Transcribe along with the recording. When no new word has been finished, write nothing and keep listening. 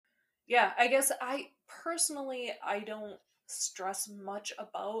Yeah, I guess I don't stress much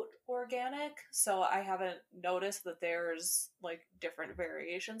about organic, so I haven't noticed that there's like different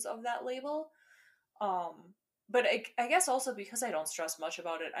variations of that label. Um, but I guess also because I don't stress much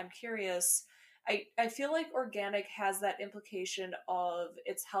about it, I'm curious. I feel like organic has that implication of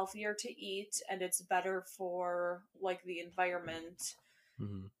it's healthier to eat and it's better for like the environment.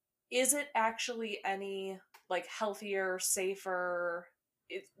 Mhm. Is it actually any like healthier, safer?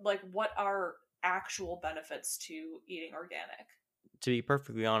 Like what are actual benefits to eating organic? To be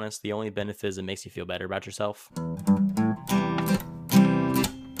perfectly honest, the only benefit is it makes you feel better about yourself.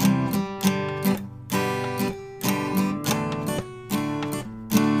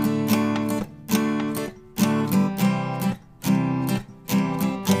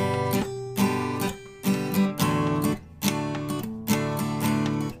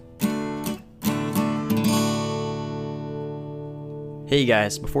 Hey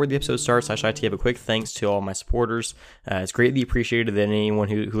guys, before the episode starts, I'd like to give a quick thanks to all my supporters. It's greatly appreciated that anyone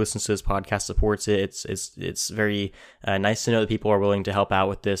who listens to this podcast supports it. It's very nice to know that people are willing to help out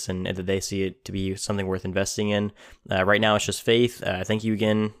with this and that they see it to be something worth investing in. Right now, it's just faith. Thank you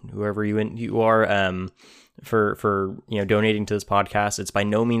again, whoever you are. For donating to this podcast. It's by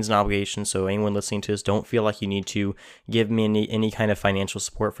no means an obligation, so anyone listening to this, don't feel like you need to give me any kind of financial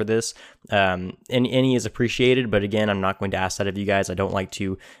support for this. Any is appreciated, but again, I'm not going to ask that of you guys. I don't like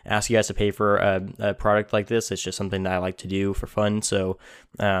to ask you guys to pay for a product like this. It's just something that I like to do for fun. So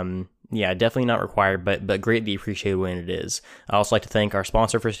yeah, definitely not required, but greatly appreciated when it is. I also like to thank our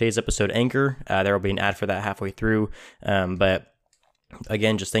sponsor for today's episode, Anchor. There will be an ad for that halfway through, but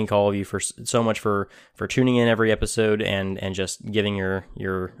again, just thank all of you for so much for tuning in every episode and just giving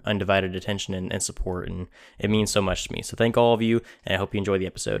your undivided attention and support, and it means so much to me. So thank all of you, and I hope you enjoy the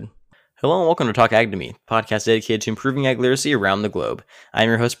episode. Hello and welcome to Talk Ag to Me, podcast dedicated to improving ag literacy around the globe. I'm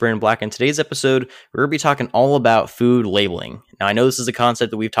your host, Brandon Black, and today's episode, we're going to be talking all about food labeling. Now, I know this is a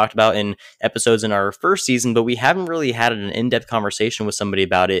concept that we've talked about in episodes in our first season, but we haven't really had an in-depth conversation with somebody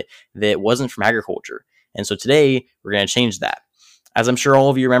about it that wasn't from agriculture. And so today, we're going to change that. As I'm sure all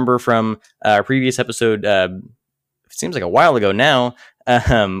of you remember from our previous episode, it seems like a while ago now,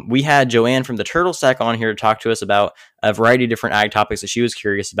 we had Joanne from the Turtle Stack on here to talk to us about a variety of different ag topics that she was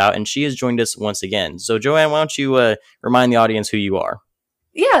curious about, and she has joined us once again. So Joanne, why don't you remind the audience who you are?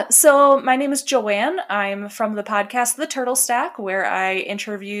 Yeah, so my name is Joanne. I'm from the podcast The Turtle Stack, where I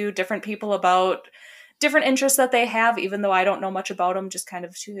interview different people about different interests that they have, even though I don't know much about them, just kind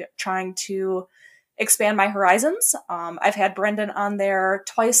of trying to expand my horizons. I've had Brendan on there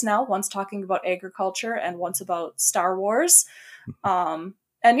twice now, once talking about agriculture and once about Star Wars. And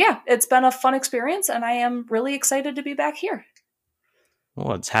yeah, it's been a fun experience, and I am really excited to be back here.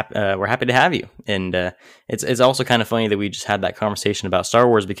 Well, we're happy to have you, and it's also kind of funny that we just had that conversation about Star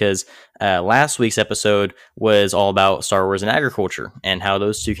Wars because last week's episode was all about Star Wars and agriculture and how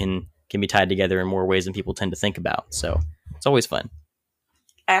those two can be tied together in more ways than people tend to think about. So it's always fun.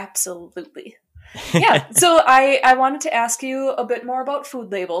 Absolutely. Yeah, so I wanted to ask you a bit more about food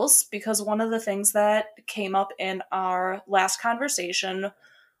labels because one of the things that came up in our last conversation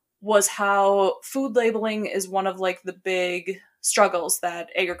was how food labeling is one of like the big struggles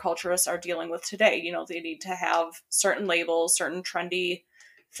that agriculturists are dealing with today. You know, they need to have certain labels, certain trendy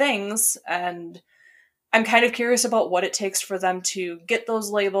things, and I'm kind of curious about what it takes for them to get those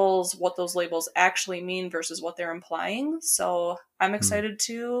labels, what those labels actually mean versus what they're implying. So I'm excited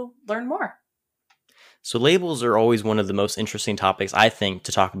to learn more. So labels are always one of the most interesting topics, I think,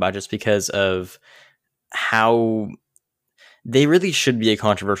 to talk about just because of how they really should be a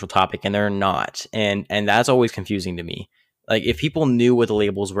controversial topic and they're not. And that's always confusing to me. Like if people knew what the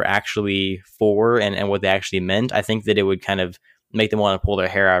labels were actually for and what they actually meant, I think that it would kind of make them want to pull their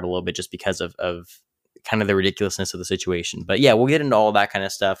hair out a little bit just because of kind of the ridiculousness of the situation. But yeah, we'll get into all that kind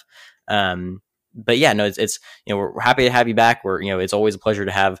of stuff. But yeah, no, it's we're happy to have you back. It's always a pleasure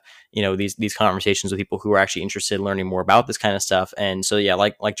to have these conversations with people who are actually interested in learning more about this kind of stuff. And so yeah,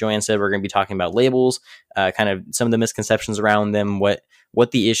 like Joanne said, we're going to be talking about labels, kind of some of the misconceptions around them, what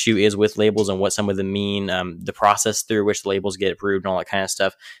the issue is with labels and what some of them mean, the process through which the labels get approved and all that kind of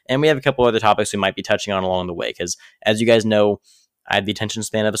stuff. And we have a couple other topics we might be touching on along the way because, as you guys know, I have the attention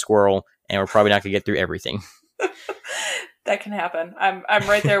span of a squirrel, and we're probably not going to get through everything. That can happen. I'm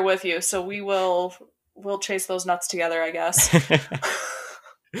right there with you. So we'll chase those nuts together, I guess.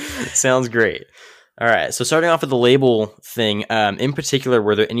 Sounds great. All right. So starting off with the label thing, in particular,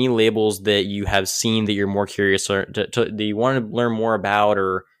 were there any labels that you have seen that you're more curious or that you want to learn more about,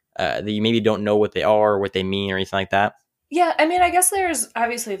 or that you maybe don't know what they are, or what they mean, or anything like that? Yeah, I mean, I guess there's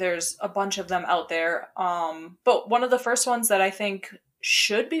a bunch of them out there. But one of the first ones that I think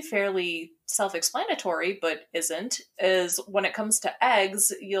should be fairly self-explanatory but isn't, is when it comes to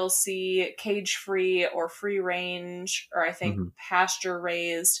eggs, you'll see cage-free or free range, or I think Mhm. pasture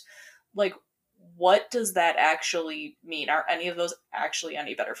raised. Like, what does that actually mean? Are any of those actually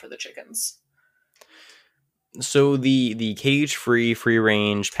any better for the chickens? So the cage free, free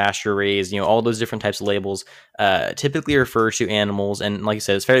range, pasture raised, all those different types of labels typically refer to animals, and like I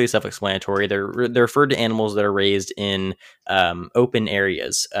said, it's fairly self explanatory. They're referred to animals that are raised in open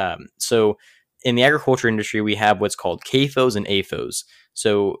areas. So in the agriculture industry, we have what's called CAFOs and AFOs.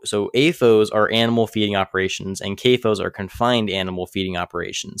 So AFOs are animal feeding operations, and CAFOs are confined animal feeding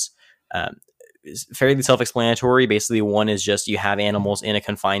operations. Um, Fairly self-explanatory. Basically, one is just you have animals in a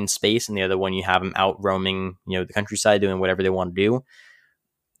confined space, and the other one you have them out roaming, the countryside, doing whatever they want to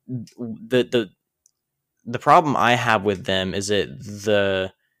do. The problem I have with them is that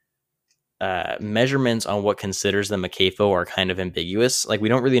the measurements on what considers them a CAFO are kind of ambiguous. Like, we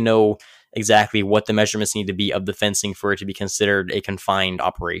don't really know exactly what the measurements need to be of the fencing for it to be considered a confined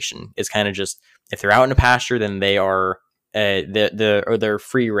operation. It's kind of just, if they're out in a pasture, then they are they're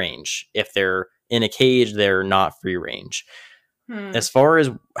free range. If they're in a cage, they're not free range. Hmm. As far as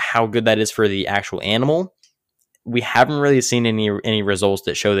how good that is for the actual animal, we haven't really seen any results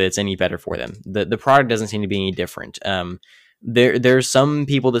that show that it's any better for them. The product doesn't seem to be any different. There's some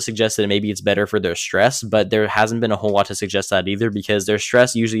people that suggest that maybe it's better for their stress, but there hasn't been a whole lot to suggest that either, because their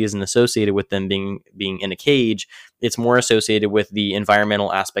stress usually isn't associated with them being in a cage. It's more associated with the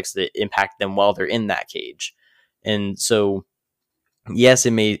environmental aspects that impact them while they're in that cage. And so, yes,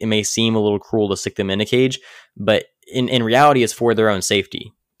 it may seem a little cruel to stick them in a cage, but in reality, it's for their own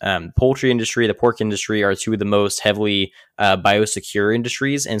safety. Poultry industry, the pork industry are two of the most heavily biosecure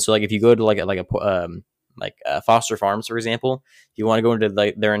industries, and so, like, if you go to Foster Farms, for example, if you want to go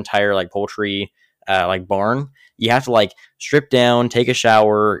into their entire poultry barn, you have to strip down, take a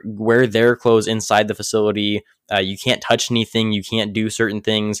shower, wear their clothes inside the facility. You can't touch anything. You can't do certain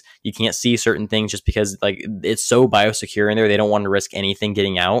things. You can't see certain things, just because it's so biosecure in there. They don't want to risk anything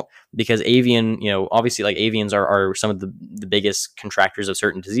getting out, because avian, obviously, avians are some of the biggest contractors of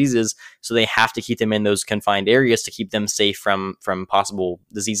certain diseases. So they have to keep them in those confined areas to keep them safe from possible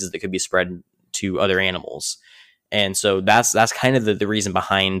diseases that could be spread to other animals. And so that's kind of the reason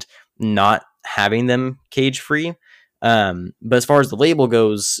behind not having them cage free. But as far as the label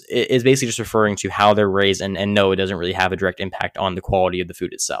goes, it's basically just referring to how they're raised, and no, it doesn't really have a direct impact on the quality of the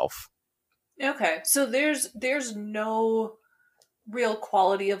food itself. Okay, so there's no real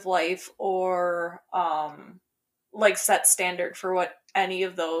quality of life or set standard for what any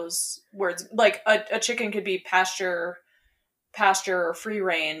of those words, like a chicken could be pasture or free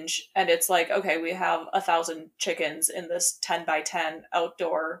range, and it's like, okay, we have 1,000 chickens in this 10 by 10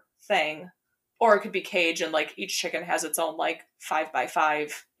 outdoor thing, or it could be cage, and each chicken has its own 5 by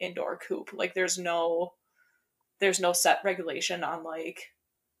 5 indoor coop. There's no set regulation on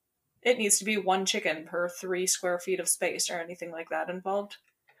it needs to be one chicken per 3 square feet of space or anything like that involved.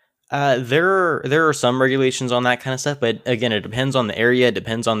 There are some regulations on that kind of stuff, but again, it depends on the area, it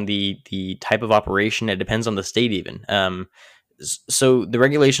depends on the type of operation, it depends on the state even. So the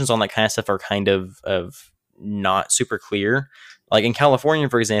regulations on that kind of stuff are kind of not super clear. Like in California,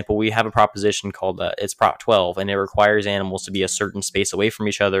 for example, we have a proposition called it's Prop 12, and it requires animals to be a certain space away from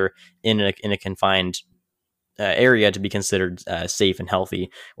each other in a confined area to be considered safe and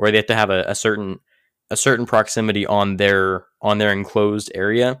healthy, where they have to have a certain proximity on their enclosed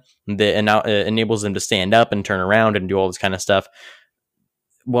area that enables them to stand up and turn around and do all this kind of stuff.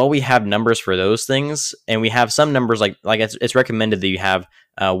 Well, we have numbers for those things, and we have some numbers like it's recommended that you have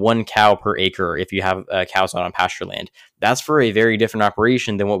 1 cow per acre if you have cows out on pasture land. That's for a very different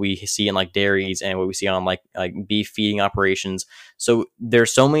operation than what we see in dairies and what we see on like beef feeding operations. So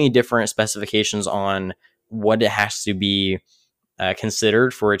there's so many different specifications on what it has to be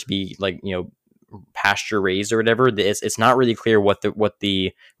considered for it to be pasture raised or whatever. It's not really clear what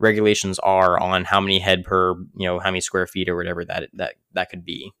the regulations are on how many head per, how many square feet or whatever that could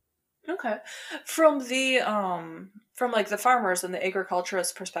be. Okay. From the farmers and the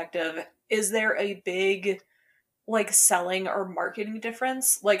agriculturist perspective, is there a big selling or marketing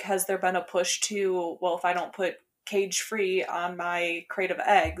difference? Has there been a push to, well, if I don't put cage free on my crate of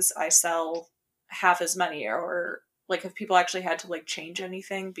eggs, I sell half as many, or have people actually had to change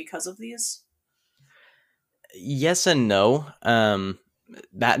anything because of these? Yes and no.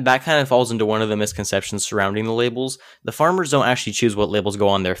 That kind of falls into one of the misconceptions surrounding the labels. The farmers don't actually choose what labels go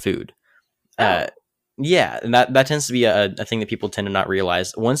on their food. Oh. Yeah, and that tends to be a thing that people tend to not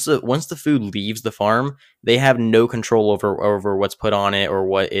realize. Once the food leaves the farm, they have no control over what's put on it or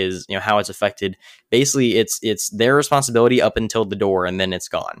what is, how it's affected. Basically, it's their responsibility up until the door, and then it's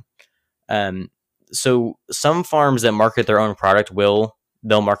gone. Um, so some farms that market their own product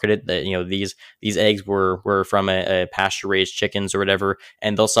they'll market it that these eggs were from a pasture raised chickens or whatever,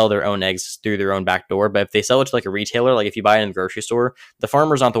 and they'll sell their own eggs through their own back door. But if they sell it to like a retailer, like if you buy it in the grocery store, the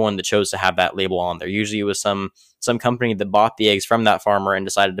farmer's not the one that chose to have that label on there. Usually it was some company that bought the eggs from that farmer and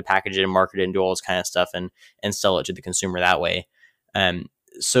decided to package it and market it and do all this kind of stuff and sell it to the consumer that way.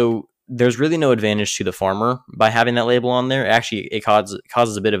 So there's really no advantage to the farmer by having that label on there. Actually, it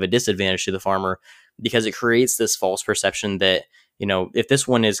causes a bit of a disadvantage to the farmer because it creates this false perception that, if this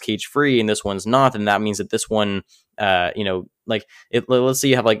one is cage free and this one's not, then that means that this one, let's say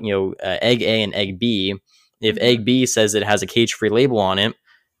you have egg A and egg B. If egg B says it has a cage free label on it,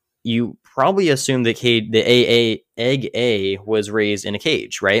 you probably assume that egg A was raised in a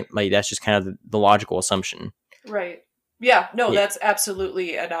cage, right? Like that's just kind of the logical assumption. Right. Yeah, no, that's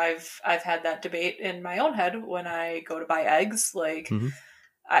absolutely, and I've had that debate in my own head when I go to buy eggs. Like, mm-hmm.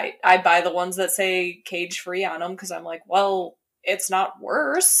 I buy the ones that say cage free on them because I'm like, well, it's not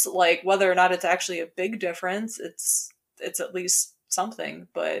worse. Like whether or not it's actually a big difference, it's at least something.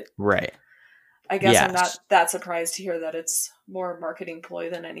 But right, I guess I'm not that surprised to hear that it's more marketing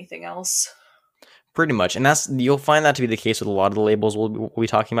ploy than anything else. Pretty much, and you'll find that to be the case with a lot of the labels we'll be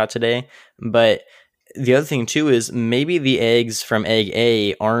talking about today, but. The other thing too is maybe the eggs from egg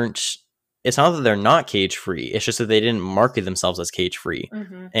A it's not that they're not cage free. It's just that they didn't market themselves as cage free.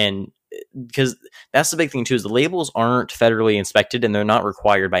 Mm-hmm. And because that's the big thing too, is the labels aren't federally inspected and they're not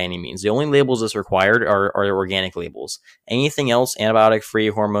required by any means. The only labels that's required are organic labels. Anything else, antibiotic free,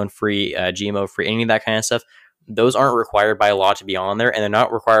 hormone free, GMO free, any of that kind of stuff, those aren't required by law to be on there, and they're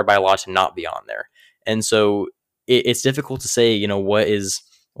not required by law to not be on there. And so it's difficult to say,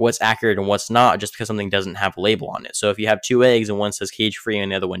 what's accurate and what's not just because something doesn't have a label on it. So if you have two eggs and one says cage free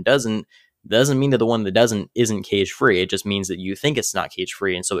and the other one doesn't mean that the one that isn't cage free. It just means that you think it's not cage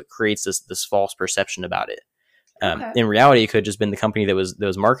free, and so it creates this false perception about it. Okay. In reality, it could have just been the company that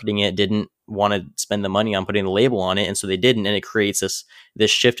was marketing it didn't want to spend the money on putting the label on it, and so they didn't, and it creates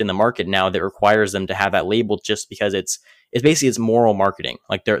this shift in the market now that requires them to have that label just because it's basically it's moral marketing.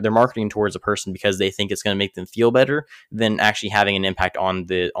 Like they're marketing towards a person because they think it's going to make them feel better than actually having an impact on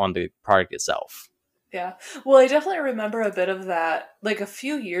the product itself. Yeah. Well, I definitely remember a bit of that. Like a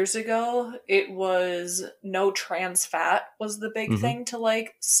few years ago, it was no trans fat was the big mm-hmm. thing to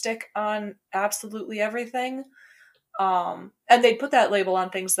like stick on absolutely everything. And they'd put that label on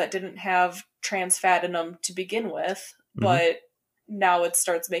things that didn't have trans fat in them to begin with, mm-hmm. but now it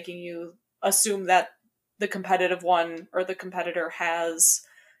starts making you assume that the competitive one or the competitor has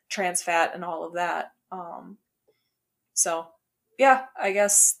trans fat and all of that. So yeah, I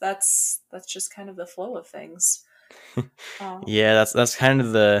guess that's just kind of the flow of things. Yeah, that's kind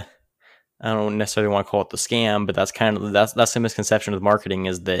of I don't necessarily want to call it the scam, but that's the misconception of marketing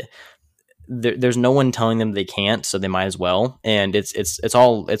is that there's no one telling them they can't, so they might as well. And it's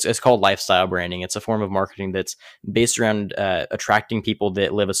called lifestyle branding. It's a form of marketing that's based around attracting people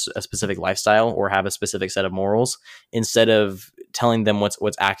that live a specific lifestyle or have a specific set of morals, instead of telling them what's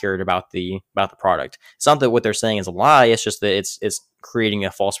accurate about the product. It's not that what they're saying is a lie. It's just that it's creating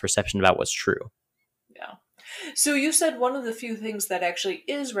a false perception about what's true. Yeah. So you said one of the few things that actually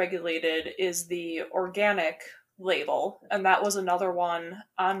is regulated is the organic label, and that was another one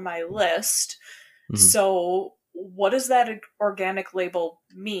on my list. Mm-hmm. So what does that organic label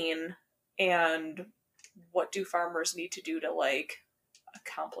mean, and what do farmers need to do to like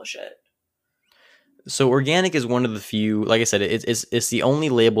accomplish it? So organic is one of the few, like I said, it's the only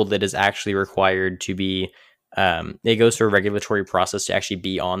label that is actually required to be it goes through a regulatory process to actually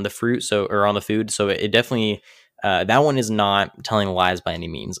be on the fruit, or on the food. So it definitely that one is not telling lies by any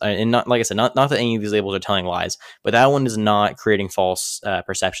means, and not, like I said, not that any of these labels are telling lies, but that one is not creating false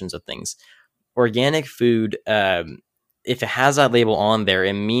perceptions of things. Organic food, if it has that label on there,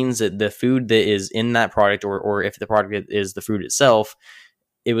 it means that the food that is in that product, or if the product is the fruit itself,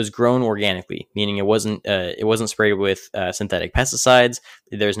 it was grown organically, meaning it wasn't sprayed with synthetic pesticides.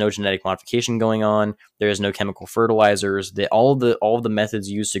 There's no genetic modification going on. There is no chemical fertilizers. All of the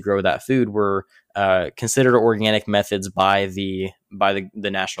methods used to grow that food were considered organic methods by the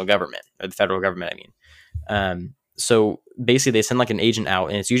national government, or the federal government, I mean. So basically, they send like an agent out,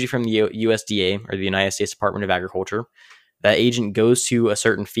 and it's usually from the USDA, or the United States Department of Agriculture. That agent goes to a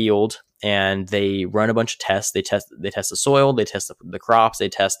certain field and they run a bunch of tests. They test the soil, they test the crops, they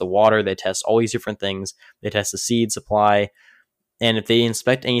test the water, they test all these different things. They test the seed supply, And if they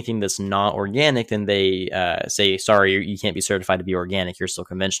inspect anything that's not organic, then they say, sorry, you can't be certified to be organic. You're still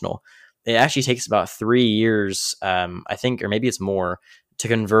conventional. It actually takes about 3 years, I think, or maybe it's more, to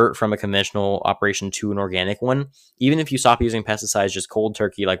convert from a conventional operation to an organic one. Even if you stop using pesticides just cold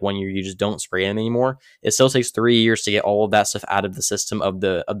turkey, like 1 year you just don't spray them anymore, it still takes 3 years to get all of that stuff out of the system of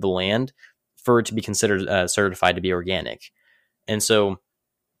the land for it to be considered certified to be organic. And so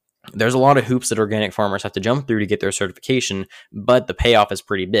there's a lot of hoops that organic farmers have to jump through to get their certification, but the payoff is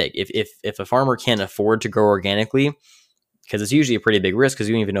pretty big. If a farmer can't afford to grow organically, because it's usually a pretty big risk because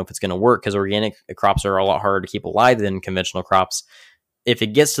you don't even know if it's going to work, because organic crops are a lot harder to keep alive than conventional crops. If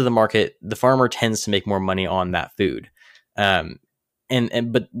it gets to the market, the farmer tends to make more money on that food. But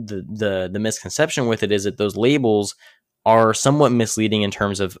the misconception with it is that those labels are somewhat misleading in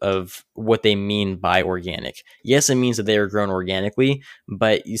terms of what they mean by organic. Yes, it means that they are grown organically,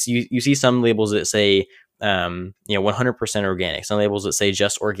 but you see some labels that say 100% organic, some labels that say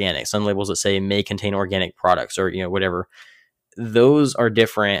just organic, some labels that say may contain organic products, or whatever. Those are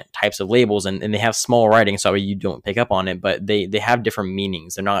different types of labels, and they have small writing, so you don't pick up on it, but they have different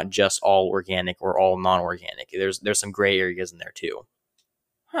meanings. They're not just all organic or all non-organic. There's some gray areas in there too.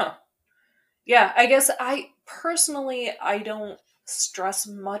 Huh. Yeah, I guess I don't stress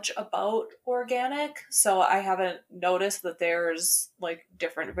much about organic, so I haven't noticed that there's like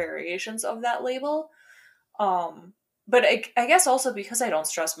different variations of that label. But I guess also because I don't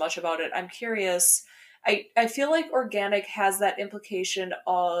stress much about it, I'm curious. I feel like organic has that implication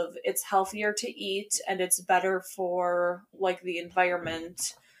of it's healthier to eat and it's better for like the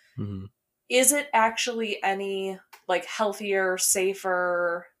environment. Mm-hmm. Is it actually any like healthier,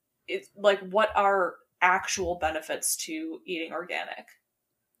 safer? Like, what are actual benefits to eating organic?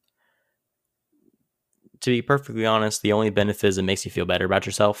 To be perfectly honest, the only benefit is it makes you feel better about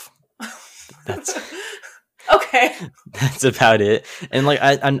yourself. That's okay. That's about it. And like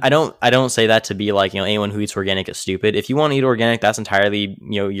I don't say that to be like anyone who eats organic is stupid. If you want to eat organic, that's entirely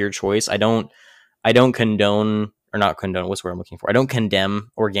your choice. I don't condone, or not condone, what's the word I'm looking for? I don't condemn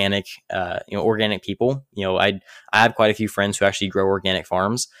organic organic people. I have quite a few friends who actually grow organic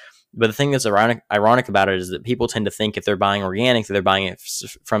farms. But the thing that's ironic about it is that people tend to think if they're buying organic, that they're buying it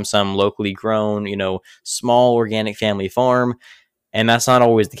from some locally grown, small organic family farm. And that's not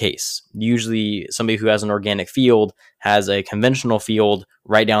always the case. Usually somebody who has an organic field has a conventional field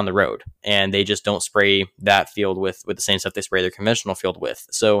right down the road, and they just don't spray that field with the same stuff they spray their conventional field with.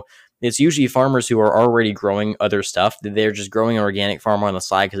 So it's usually farmers who are already growing other stuff. They're just growing an organic farm on the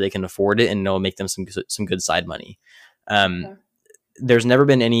side because they can afford it, and it'll make them some good side money. Okay. There's never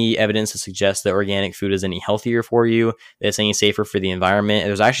been any evidence to suggest that organic food is any healthier for you, that it's any safer for the environment.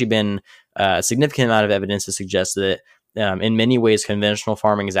 There's actually been a significant amount of evidence to suggest that in many ways, conventional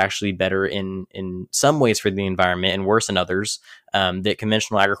farming is actually better in some ways for the environment and worse in others. That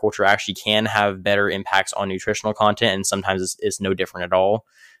conventional agriculture actually can have better impacts on nutritional content, and sometimes it's no different at all.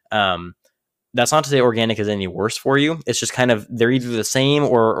 That's not to say organic is any worse for you. It's just kind of, they're either the same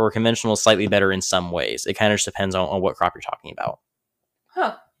or conventional is slightly better in some ways. It kind of just depends on what crop you're talking about.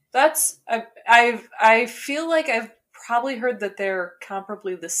 Huh. That's I feel like I've probably heard that they're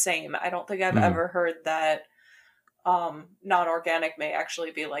comparably the same. I don't think I've ever heard that non-organic may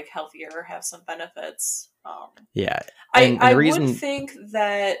actually be like healthier or have some benefits. Yeah. I would think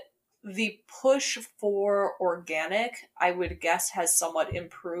that the push for organic, I would guess, has somewhat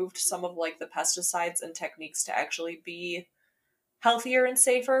improved some of like the pesticides and techniques to actually be healthier and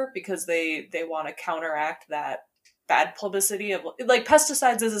safer, because they want to counteract that bad publicity of like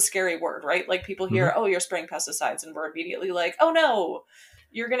pesticides is a scary word, right? Like people hear, oh, you're spraying pesticides, and we're immediately like, oh no,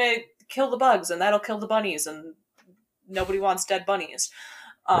 you're gonna kill the bugs and that'll kill the bunnies, and nobody wants dead bunnies.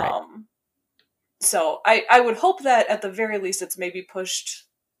 Right. So I would hope that at the very least it's maybe pushed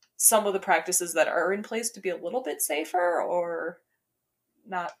some of the practices that are in place to be a little bit safer, or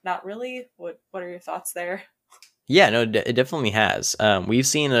not really. What are your thoughts there? Yeah, no, it definitely has. We've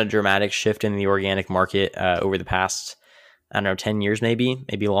seen a dramatic shift in the organic market over the past, 10 years, maybe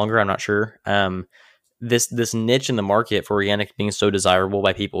longer. I'm not sure. This niche in the market for organic being so desirable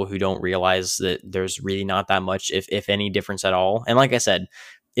by people who don't realize that there's really not that much, if any, difference at all. And like I said,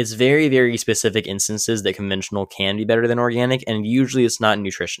 it's very, very specific instances that conventional can be better than organic, and usually it's not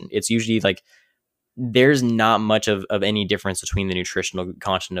nutrition. It's usually like there's not much of any difference between the nutritional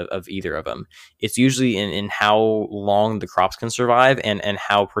content of either of them. It's usually in how long the crops can survive and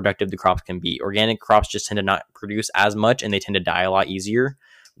how productive the crops can be. Organic crops just tend to not produce as much, and they tend to die a lot easier.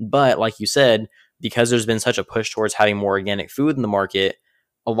 But like you said, because there's been such a push towards having more organic food in the market,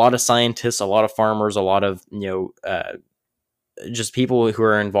 a lot of scientists, a lot of farmers, a lot of just people who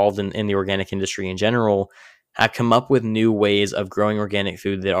are involved in the organic industry in general have come up with new ways of growing organic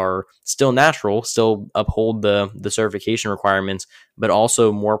food that are still natural, still uphold the certification requirements, but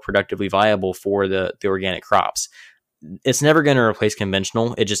also more productively viable for the organic crops. It's never going to replace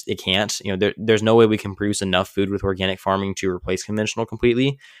conventional. It can't. There's no way we can produce enough food with organic farming to replace conventional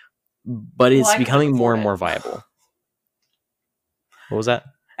completely. But it's becoming more and more viable. What was that?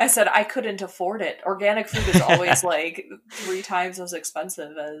 I said I couldn't afford it. Organic food is always like 3 times as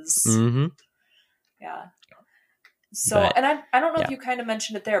expensive as. Mm-hmm. Yeah. So, and I don't know if you kind of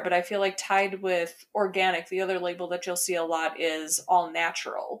mentioned it there, but I feel like tied with organic, the other label that you'll see a lot is all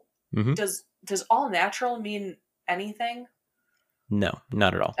natural. Mm-hmm. Does all natural mean anything? No,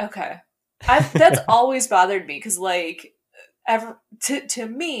 not at all. Okay. That's always bothered me because, like, to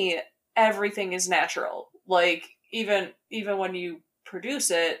me, everything is natural. Like, even when you produce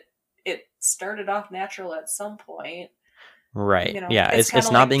it, it started off natural at some point. Right. Yeah. It's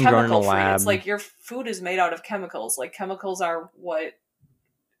not like being grown in a lab. It's like your food is made out of chemicals. Like chemicals are what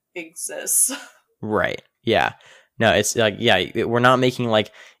exists. Right. Yeah. No, it's like, we're not making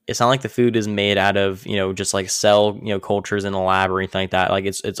like, it's not like the food is made out of, just like cell, cultures in a lab or anything like that. Like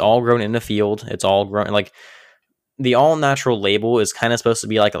it's all grown in the field. It's all grown like the all natural label is kind of supposed to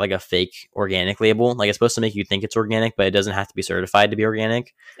be like a fake organic label. Like it's supposed to make you think it's organic, but it doesn't have to be certified to be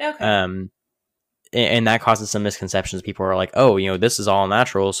organic. Okay. And that causes some misconceptions. People are like, oh, this is all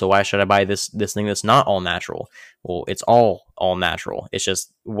natural, so why should I buy this thing that's not all natural? Well, it's all natural. It's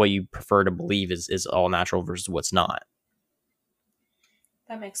just what you prefer to believe is all natural versus what's not.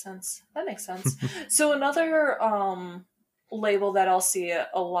 That makes sense. So another label that I'll see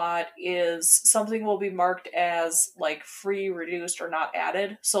a lot is something will be marked as like free, reduced, or not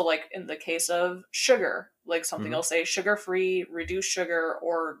added. So like in the case of sugar, like something will say sugar free, reduced sugar,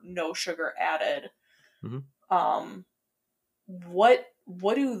 or no sugar added. Mm-hmm.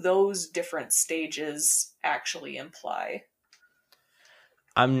 What do those different stages actually imply?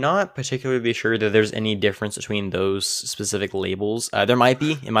 I'm not particularly sure that there's any difference between those specific labels. There might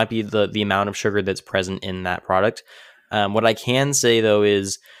be. It might be the amount of sugar that's present in that product. What I can say, though,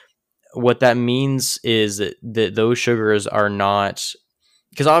 is what that means is that those sugars are not...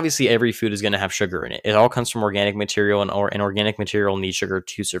 Because obviously every food is going to have sugar in it. It all comes from organic material, and organic material needs sugar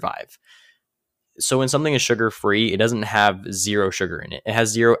to survive. So when something is sugar-free, it doesn't have zero sugar in it. It has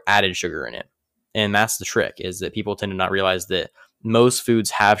zero added sugar in it. And that's the trick, is that people tend to not realize that most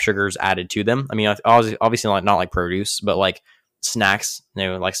foods have sugars added to them. I mean, obviously not like produce, but like snacks,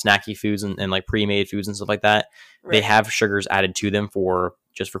 like snacky foods and like pre-made foods and stuff like that. Right. They have sugars added to them for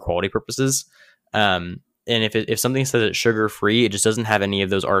quality purposes. And if something says it's sugar-free, it just doesn't have any of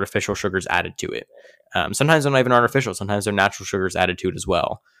those artificial sugars added to it. Sometimes they're not even artificial. Sometimes they're natural sugars added to it as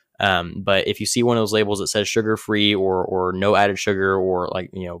well. But if you see one of those labels that says sugar-free or no added sugar or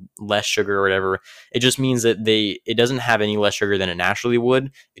like, less sugar or whatever, it just means that it doesn't have any less sugar than it naturally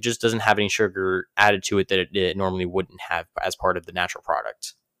would. It just doesn't have any sugar added to it that it normally wouldn't have as part of the natural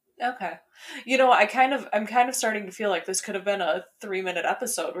product. Okay. I'm kind of starting to feel like this could have been a 3-minute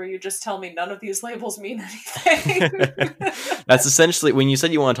episode where you just tell me none of these labels mean anything. That's essentially, when you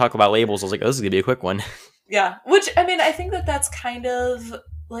said you want to talk about labels, I was like, oh, this is going to be a quick one. Yeah. Which, I mean, I think that's kind of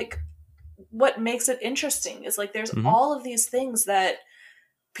like what makes it interesting is like there's all of these things that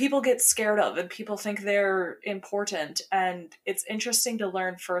people get scared of and people think they're important, and it's interesting to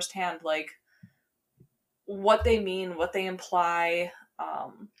learn firsthand like what they mean, what they imply.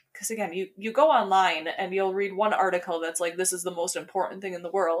 Because again, you go online and you'll read one article that's like, this is the most important thing in the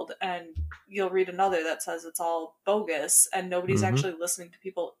world, and you'll read another that says it's all bogus and nobody's actually listening to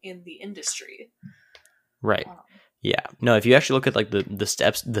people in the industry. Right. Yeah. No, if you actually look at like the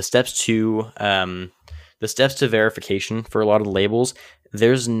steps to verification for a lot of the labels,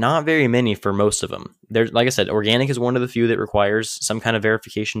 there's not very many for most of them. There's, like I said, organic is one of the few that requires some kind of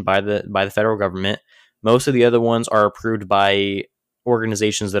verification by the federal government. Most of the other ones are approved by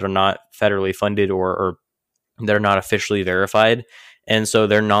organizations that are not federally funded or that are not officially verified. And so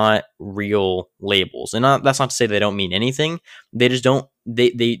they're not real labels. And that's not to say they don't mean anything. They just don't,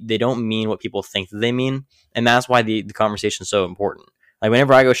 they don't mean what people think that they mean. And that's why the conversation is so important. Like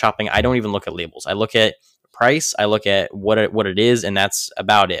whenever I go shopping, I don't even look at labels. I look at price. I look at what it is, and that's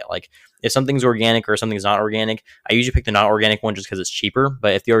about it. Like if something's organic or something's not organic, I usually pick the not organic one just because it's cheaper.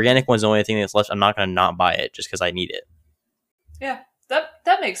 But if the organic one's the only thing that's left, I'm not going to not buy it just because I need it. Yeah,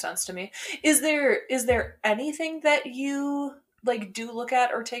 that makes sense to me. Is there anything that you like do look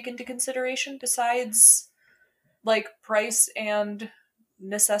at or take into consideration besides like price and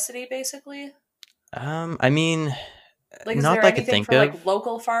necessity, basically? I mean, like is not there that I anything could think for of. Like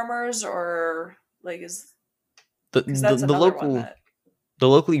local farmers or like is the local the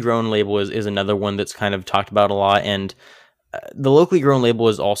locally grown label is another one that's kind of talked about a lot, and the locally grown label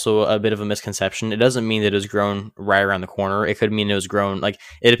is also a bit of a misconception. It doesn't mean that it was grown right around the corner. It could mean it was grown, like,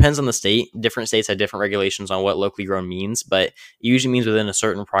 it depends on the state. Different states have different regulations on what locally grown means, but it usually means within a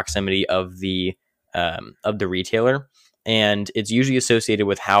certain proximity of the retailer. And it's usually associated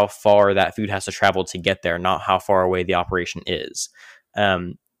with how far that food has to travel to get there, not how far away the operation is.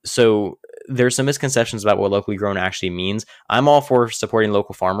 So there's some misconceptions about what locally grown actually means. I'm all for supporting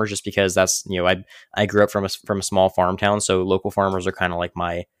local farmers just because that's, I grew up from a small farm town. So local farmers are kind of like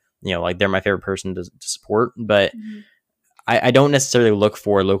my, like they're my favorite person to support. But I don't necessarily look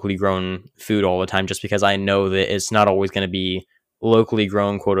for locally grown food all the time just because I know that it's not always going to be locally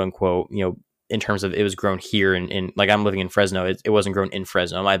grown, quote unquote, in terms of it was grown here in like I'm living in Fresno. It wasn't grown in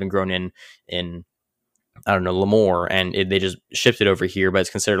Fresno. It might have been grown in I don't know, Lemoore, and they just shipped it over here, but it's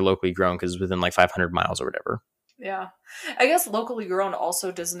considered locally grown because it's within like 500 miles or whatever. Yeah. I guess locally grown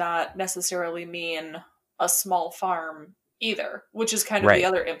also does not necessarily mean a small farm either, which is kind of the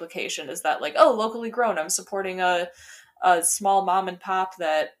other implication is that like, oh, locally grown, I'm supporting a small mom and pop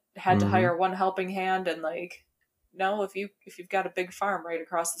that had to hire one helping hand, and like, no, if you've got a big farm right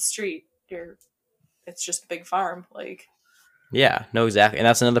across the street, it's just a big farm, like. Yeah, no, exactly. And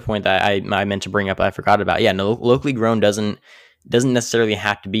that's another point that I meant to bring up. I forgot about. Yeah, no, locally grown doesn't necessarily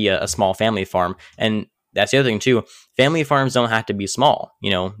have to be a small family farm. And that's the other thing too. Family farms don't have to be small.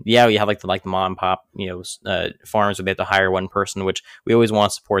 Yeah, we have like the mom and pop, farms where they have to hire one person, which we always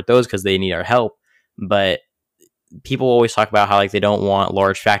want to support those because they need our help. But people always talk about how like they don't want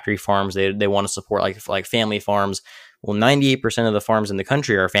large factory farms. They want to support like family farms. Well, 98% of the farms in the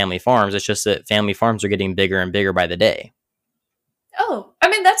country are family farms. It's just that family farms are getting bigger and bigger by the day. Oh, I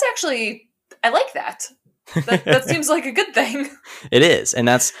mean, that's actually, I like that. That seems like a good thing. It is, and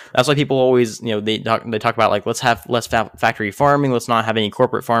that's why people always, they talk about like, let's have less factory farming. Let's not have any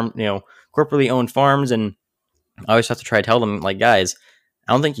corporately owned farms. And I always have to try to tell them, like, guys,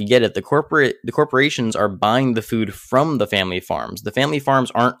 I don't think you get it. The corporations are buying the food from the family farms. The family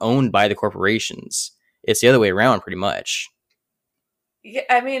farms aren't owned by the corporations. It's the other way around, pretty much. Yeah,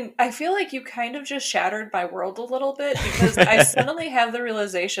 I mean, I feel like you kind of just shattered my world a little bit because I suddenly have the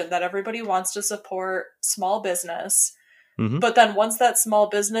realization that everybody wants to support small business. But then once that small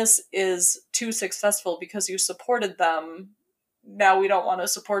business is too successful because you supported them, now we don't want to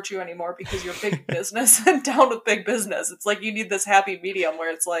support you anymore because you're big business and down with big business. It's like you need this happy medium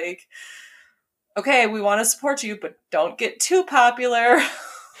where it's like, okay, we want to support you, but don't get too popular.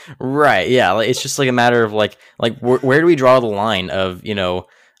 Right. Yeah. It's just like a matter of like where do we draw the line of,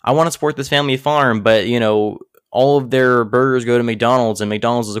 I want to support this family farm, but all of their burgers go to McDonald's and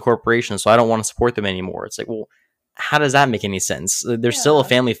McDonald's is a corporation, so I don't want to support them anymore. It's like, well, how does that make any sense? They're still a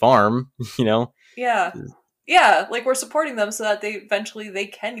family farm, Yeah. Yeah. Like we're supporting them so that they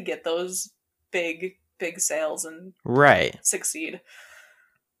can get those big sales and succeed.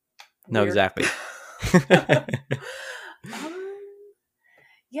 No, exactly.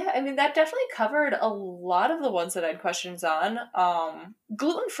 Yeah, I mean, that definitely covered a lot of the ones that I had questions on.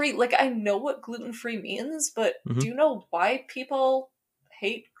 Gluten-free, like, I know what gluten-free means, but do you know why people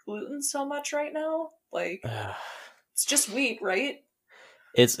hate gluten so much right now? Like, it's just wheat, right?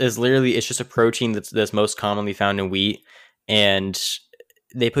 It's just a protein that's most commonly found in wheat, and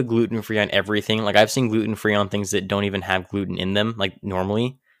they put gluten-free on everything. Like, I've seen gluten-free on things that don't even have gluten in them, like,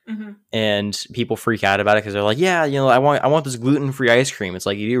 normally. And people freak out about it because they're like, yeah, I want this gluten-free ice cream. It's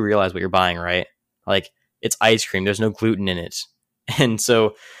like, you do realize what you're buying, right? Like, it's ice cream. There's no gluten in it. And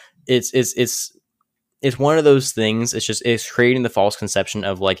so it's one of those things. It's creating the false conception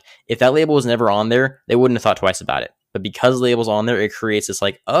of like, if that label was never on there, they wouldn't have thought twice about it. But because the label's on there, it creates this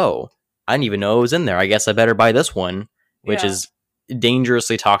like, oh, I didn't even know it was in there. I guess I better buy this one, which is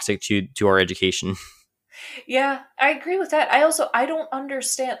dangerously toxic to our education. Yeah, I agree with that. I don't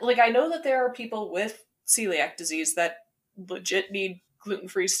understand. Like, I know that there are people with celiac disease that legit need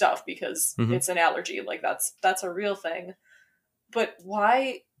gluten-free stuff because it's an allergy. Like, that's a real thing. But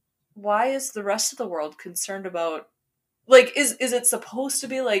why is the rest of the world concerned about, like, is it supposed to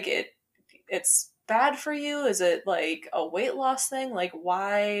be like it's bad for you? Is it like a weight loss thing? Like,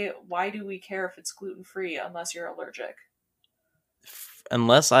 why do we care if it's gluten-free unless you're allergic?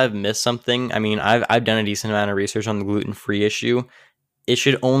 Unless I've missed something, I mean, I've done a decent amount of research on the gluten-free issue. It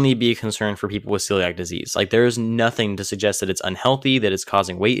should only be a concern for people with celiac disease. Like, there is nothing to suggest that it's unhealthy, that it's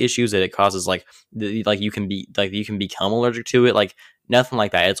causing weight issues, that it causes you can become allergic to it. Like, nothing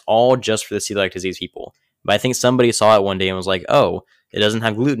like that. It's all just for the celiac disease people. But I think somebody saw it one day and was like, oh, it doesn't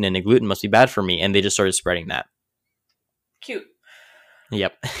have gluten in it. Gluten must be bad for me. And they just started spreading that. Cute.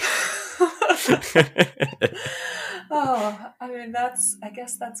 Yep. Oh, I mean I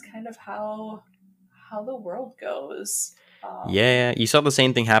guess that's kind of how the world goes. Yeah, you saw the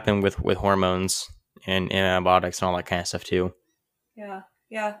same thing happen with hormones and antibiotics and all that kind of stuff too. Yeah.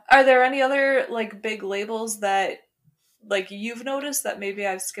 Yeah. Are there any other like big labels that like you've noticed that maybe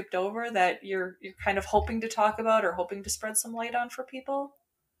I've skipped over that you're kind of hoping to talk about or hoping to spread some light on for people?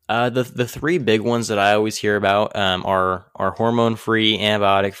 The three big ones that I always hear about are hormone free,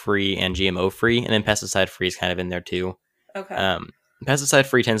 antibiotic free, and GMO free, and then pesticide free is kind of in there too. Okay. Um, pesticide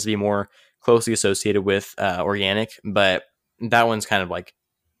free tends to be more closely associated with organic, but that one's kind of like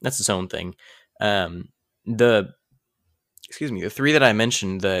that's its own thing. The the three that I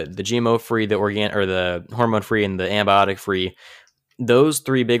mentioned, the GMO free, the organ or the hormone free, and the antibiotic free, those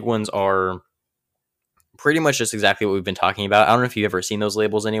three big ones are pretty much just exactly what we've been talking about. I don't know if you've ever seen those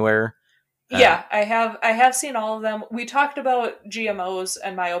labels anywhere. Yeah, I have seen all of them. We talked about GMOs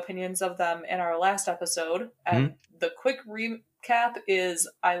and my opinions of them in our last episode, Mhm. and the quick recap is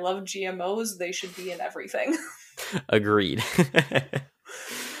I love GMOs. They should be in everything. Agreed.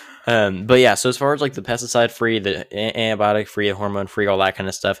 But yeah, so as far as like the pesticide free, the antibiotic free, hormone free, all that kind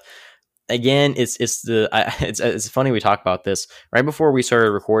of stuff. Again, it's funny we talk about this right before we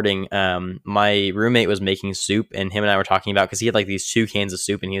started recording. My roommate was making soup, and him and I were talking about because he had like these two cans of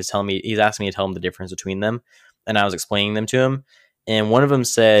soup, and he's asking me to tell him the difference between them, and I was explaining them to him, and one of them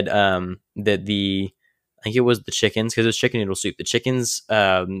said that I think it was the chickens because it was chicken noodle soup. The chickens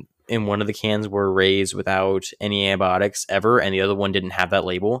in one of the cans were raised without any antibiotics ever, and the other one didn't have that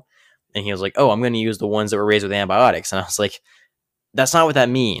label. And he was like, "Oh, I'm going to use the ones that were raised with antibiotics," and I was like, that's not what that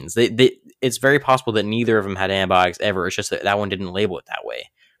means. It's very possible that neither of them had antibiotics ever. It's just that that one didn't label it that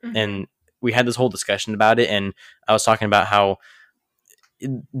way. Mhm. And we had this whole discussion about it, and I was talking about how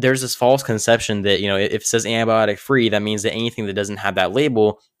there's this false conception that if it says antibiotic free, that means that anything that doesn't have that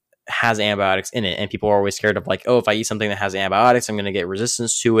label has antibiotics in it. And people are always scared of like, oh, if I eat something that has antibiotics, I'm going to get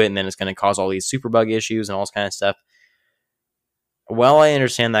resistance to it, and then it's going to cause all these superbug issues and all this kind of stuff. Well, I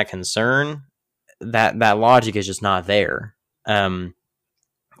understand that concern. That logic is just not there.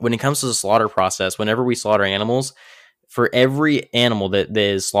 When it comes to the slaughter process, whenever we slaughter animals, for every animal that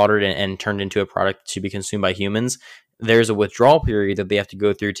is slaughtered and turned into a product to be consumed by humans, there's a withdrawal period that they have to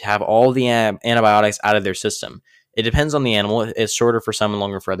go through to have all the antibiotics out of their system. It depends on the animal. It's shorter for some and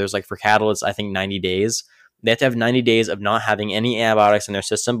longer for others. Like for cattle, it's I think 90 days. They have to have 90 days of not having any antibiotics in their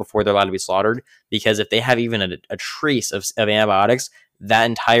system before they're allowed to be slaughtered. Because if they have even a trace of antibiotics, that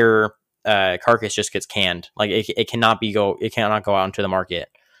entire carcass just gets canned. Like it cannot go out into the market.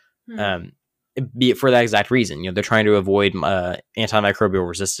 Hmm. Be it for that exact reason. They're trying to avoid antimicrobial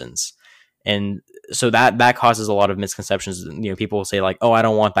resistance, and so that causes a lot of misconceptions. People will say like, "Oh, I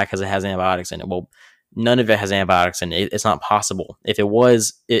don't want that because it has antibiotics in it." Well, none of it has antibiotics in it. It's not possible. If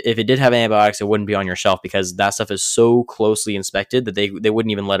it did have antibiotics, it wouldn't be on your shelf because that stuff is so closely inspected that they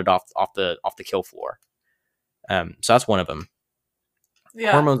wouldn't even let it off the kill floor. So that's one of them.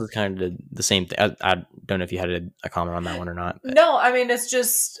 Yeah. Hormones is kind of the same thing. I don't know if you had a comment on that one or not. But. No, I mean it's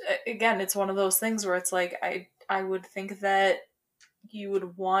just again, it's one of those things where it's like I would think that you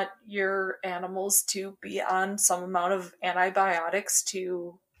would want your animals to be on some amount of antibiotics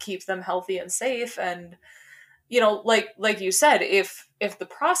to keep them healthy and safe, and like you said, if the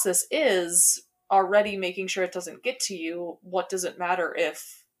process is already making sure it doesn't get to you, what does it matter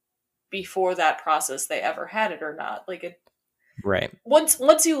if before that process they ever had it or not? Like it Right. once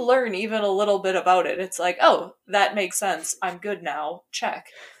you learn even a little bit about it, it's like, oh, that makes sense. I'm good now. Check.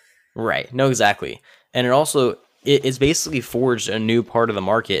 Right. No, exactly. And it's basically forged a new part of the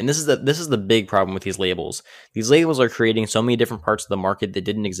market. And this is the big problem with these labels. These labels are creating so many different parts of the market that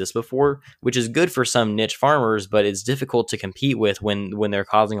didn't exist before, which is good for some niche farmers, but it's difficult to compete with when they're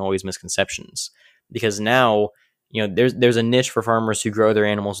causing all these misconceptions. Because now, there's a niche for farmers who grow their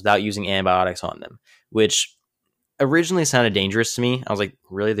animals without using antibiotics on them, which originally sounded dangerous to me. I was like,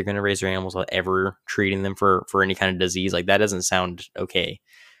 really? They're going to raise their animals without ever treating them for any kind of disease? Like that doesn't sound okay.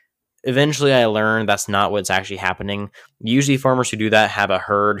 Eventually, I learned that's not what's actually happening. Usually, farmers who do that have a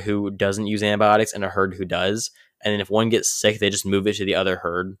herd who doesn't use antibiotics and a herd who does. And then if one gets sick, they just move it to the other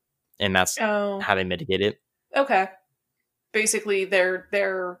herd, and that's Oh, how they mitigate it. okay. Basically, they're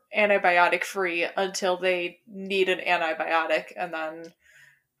antibiotic free until they need an antibiotic, and then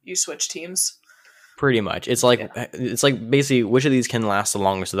you switch teams. Pretty much, it's Yeah. like basically which of these can last the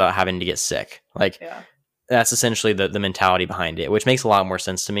longest without having to get sick. Like Yeah, that's essentially the mentality behind it, which makes a lot more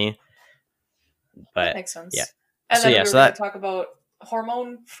sense to me. that But makes yeah, sense. And then we were so going to that talk about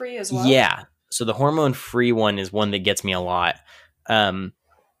hormone free as well. yeah, so the hormone free one is one that gets me a lot. Um,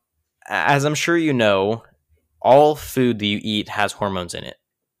 as I'm sure you know, all food that you eat has hormones in it.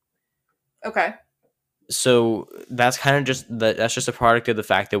 Okay. So that's kind of that's just a product of the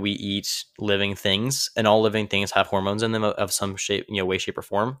fact that we eat living things, and all living things have hormones in them of some shape, way, shape, or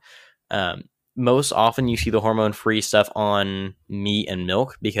form. Um, Most often, you see the hormone-free stuff on meat and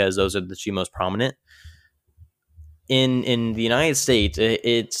milk because those are the two most prominent. In the United States,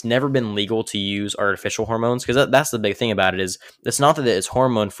 it's never been legal to use artificial hormones because that's the big thing about it is it's not that it's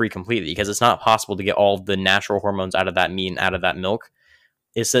hormone-free completely because it's not possible to get all the natural hormones out of that meat and out of that milk.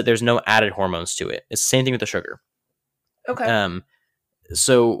 It's that there's no added hormones to it. It's the same thing with the sugar. Okay.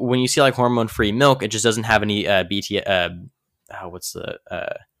 So when you see like hormone-free milk, it just doesn't have any what's the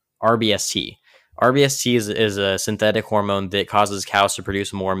RBST. RBST is a synthetic hormone that causes cows to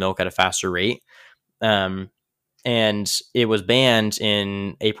produce more milk at a faster rate. And it was banned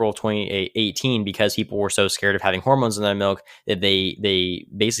in April 2018 because people were so scared of having hormones in their milk that they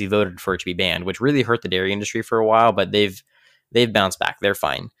basically voted for it to be banned, which really hurt the dairy industry for a while, but they've bounced back. They're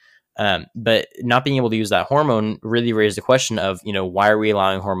fine. But not being able to use that hormone really raised the question of, why are we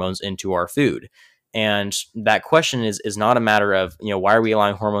allowing hormones into our food? And that question is not a matter of, why are we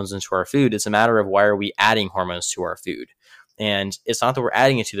allowing hormones into our food? It's a matter of why are we adding hormones to our food? And it's not that we're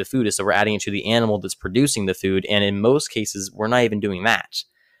adding it to the food, it's that we're adding it to the animal that's producing the food. And in most cases, we're not even doing that.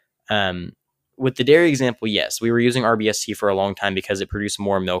 With the dairy example, yes, we were using RBST for a long time because it produced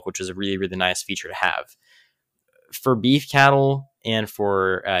more milk, which is a really, really nice feature to have. For beef cattle and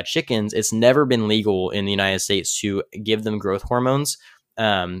for chickens, it's never been legal in the United States to give them growth hormones.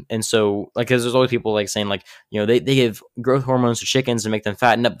 And so, because there's always people saying they give growth hormones to chickens to make them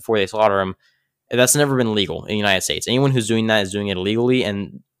fatten up before they slaughter them. That's never been legal in the United States. Anyone who's doing that is doing it illegally.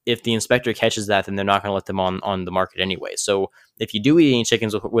 And if the inspector catches that, then they're not going to let them on the market anyway. So if you do eat any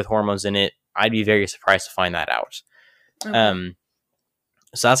chickens with hormones in it, I'd be very surprised to find that out. Okay.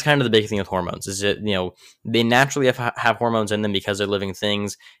 So that's kind of the big thing with hormones is that, they naturally have hormones in them because they're living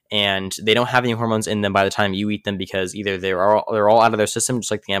things, and they don't have any hormones in them by the time you eat them because either they're all out of their system,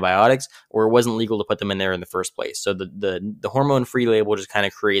 just like the antibiotics, or it wasn't legal to put them in there in the first place. So the hormone-free label just kind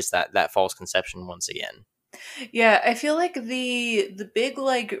of creates that false conception once again. Yeah, I feel like the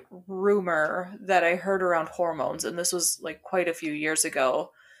big rumor that I heard around hormones, and this was quite a few years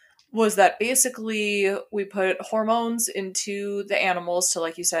ago, was that basically we put hormones into the animals to,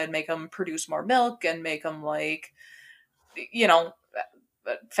 like you said, make them produce more milk and make them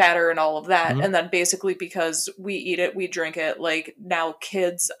fatter and all of that. Mm-hmm. And then basically because we eat it, we drink it, now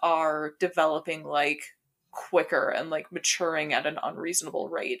kids are developing quicker and maturing at an unreasonable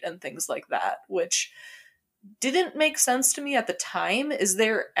rate and things like that, which didn't make sense to me at the time. Is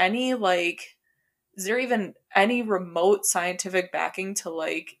there even any remote scientific backing to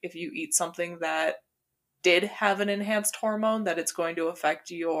if you eat something that did have an enhanced hormone that it's going to affect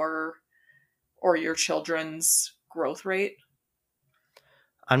your children's growth rate?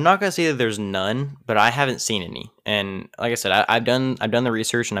 I'm not gonna say that there's none, but I haven't seen any. And like I said, I've done the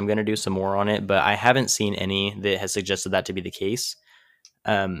research and I'm gonna do some more on it, but I haven't seen any that has suggested that to be the case.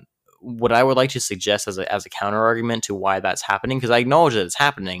 What I would like to suggest as a counter argument to why that's happening, because I acknowledge that it's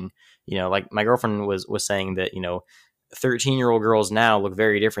happening. My girlfriend was saying that 13-year-old girls now look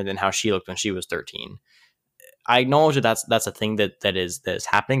very different than how she looked when she was 13. I acknowledge that that's a thing that is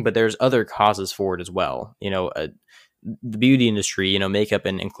happening, but there's other causes for it as well. The beauty industry, makeup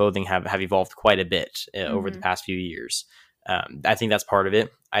and clothing have evolved quite a bit over the past few years. I think that's part of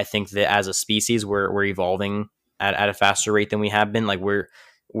it. I think that as a species, we're evolving at a faster rate than we have been.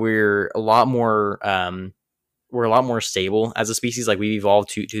 We're a lot more stable as a species. We've evolved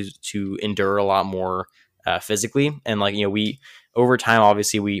to endure a lot more physically, and we over time,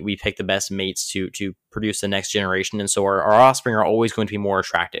 obviously we pick the best mates to produce the next generation, and so our offspring are always going to be more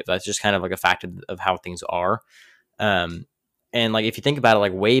attractive. That's just kind of a fact of how things are. And if you think about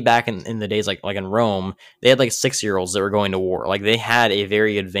it, way back in the days, like in Rome, they had 6-year-olds that were going to war. They had a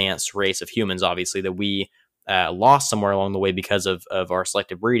very advanced race of humans, obviously, that we lost somewhere along the way because of our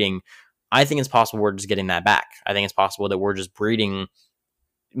selective breeding. I think it's possible we're just getting that back. I think it's possible that we're just breeding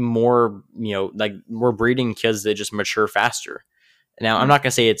more, we're breeding kids that just mature faster. Now, I'm not going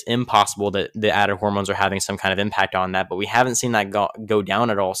to say it's impossible that the added hormones are having some kind of impact on that, but we haven't seen that go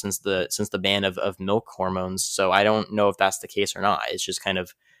down at all since the ban of milk hormones. So I don't know if that's the case or not. It's just kind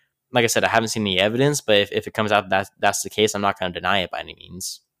of, like I said, I haven't seen any evidence, but if it comes out that's the case, I'm not going to deny it by any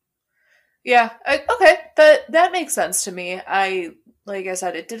means. Yeah. Okay. That makes sense to me. Like I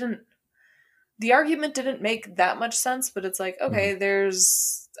said, the argument didn't make that much sense, but it's okay,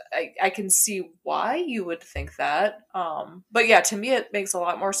 I can see why you would think that. But yeah, to me, it makes a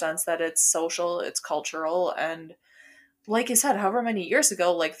lot more sense that it's social, it's cultural. And like I said, however many years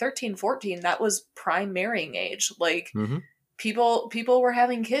ago, 13, 14, that was prime marrying age. people were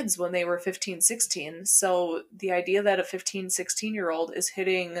having kids when they were 15, 16. So the idea that a 15, 16-year-old is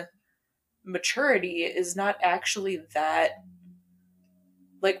hitting maturity is not actually that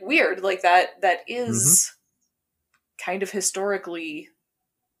like weird. Like that is kind of historically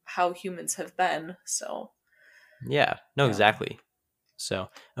how humans have been. So yeah, no, exactly. So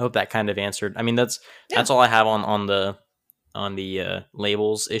I hope that kind of answered. I mean, that's all I have on the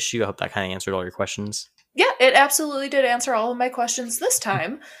labels issue. I hope that kind of answered all your questions. Yeah, it absolutely did answer all of my questions this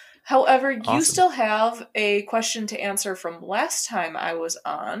time. However, Awesome. you still have a question to answer from last time I was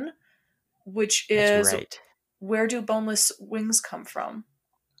on, which is, where do boneless wings come from?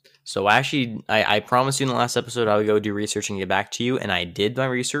 So actually, I promised you in the last episode I would go do research and get back to you, and I did my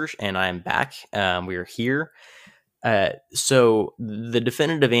research, and I'm back. We are here. So the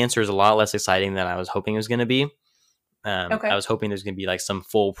definitive answer is a lot less exciting than I was hoping it was going to be. I was hoping there's going to be like some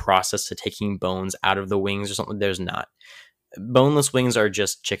full process to taking bones out of the wings or something. There's not. Boneless wings are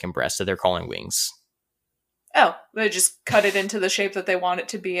just chicken breasts that they're calling wings. Oh, they just cut it into the shape that they want it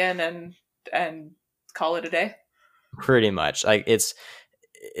to be in and call it a day? Pretty much. Like it's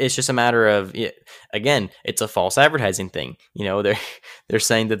just a matter of, again, it's a false advertising thing. You know, they're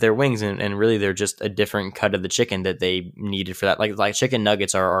saying that they're wings and really they're just a different cut of the chicken that they needed for that. Like chicken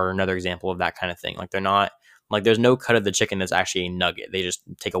nuggets are another example of that kind of thing. Like they're not, like there's no cut of the chicken that's actually a nugget. They just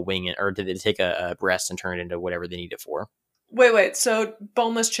take a wing or they take a breast and turn it into whatever they need it for. Wait. So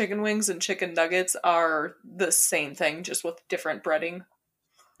boneless chicken wings and chicken nuggets are the same thing, just with different breading?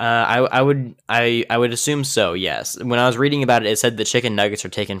 I would assume so. Yes. When I was reading about it, it said the chicken nuggets are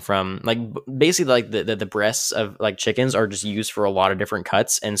taken from like basically like the breasts of like chickens are just used for a lot of different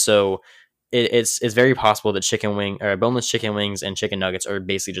cuts, and so it's very possible that chicken wing or boneless chicken wings and chicken nuggets are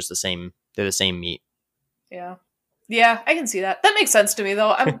basically just the same. They're the same meat. Yeah, I can see that. That makes sense to me,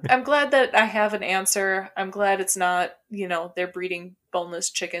 though. I'm glad that I have an answer. I'm glad it's not, they're breeding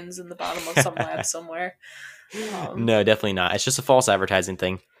boneless chickens in the bottom of some lab somewhere. No, definitely not. It's just a false advertising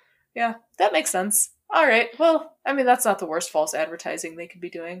thing. Yeah, that makes sense. All right. Well, I mean, that's not the worst false advertising they could be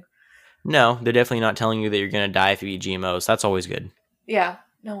doing. No, they're definitely not telling you that you're going to die if you eat GMOs. That's always good. Yeah.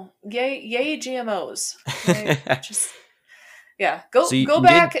 No. Yay GMOs. Yeah, go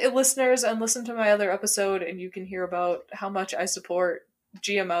back, listeners, and listen to my other episode, and you can hear about how much I support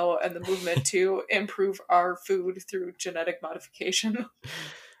GMO and the movement to improve our food through genetic modification.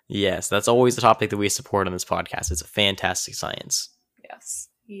 Yes, that's always the topic that we support on this podcast. It's a fantastic science.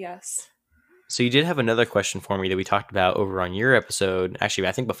 Yes. So you did have another question for me that we talked about over on your episode. Actually,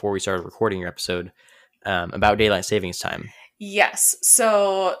 I think before we started recording your episode, about daylight savings time. Yes.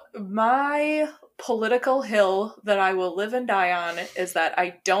 So my political hill that I will live and die on is that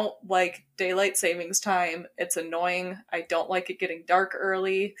I don't like daylight savings time. It's annoying. I don't like it getting dark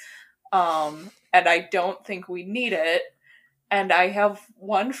early. And I don't think we need it. And I have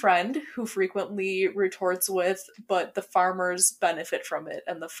one friend who frequently retorts with, but the farmers benefit from it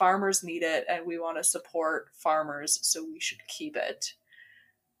and the farmers need it and we want to support farmers, so we should keep it.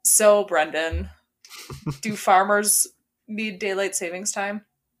 So, Brendan, do farmers need daylight savings time?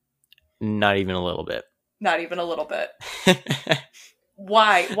 Not even a little bit. Not even a little bit.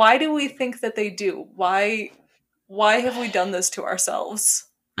 Why? Why do we think that they do? Why have we done this to ourselves?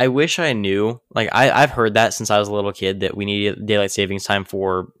 I wish I knew. Like I've heard that since I was a little kid that we need daylight savings time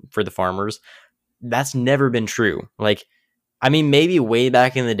for the farmers. That's never been true. Like, I mean, maybe way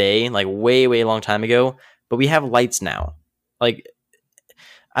back in the day, like way long time ago, but we have lights now. Like,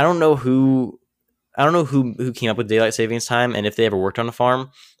 I don't know who came up with daylight savings time and if they ever worked on a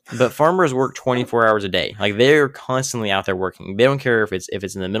farm, but farmers work 24 hours a day. Like they're constantly out there working. They don't care if it's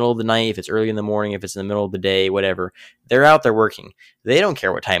in the middle of the night, if it's early in the morning, if it's in the middle of the day, whatever. They're out there working. They don't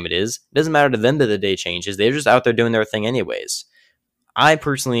care what time it is. It doesn't matter to them that the day changes. They're just out there doing their thing anyways. I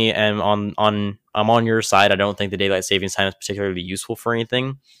personally am I'm on your side. I don't think the daylight savings time is particularly useful for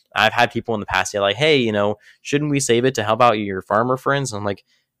anything. I've had people in the past say like, hey, shouldn't we save it to help out your farmer friends? And I'm like,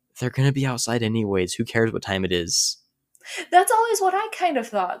 they're going to be outside anyways. Who cares what time it is? That's always what I kind of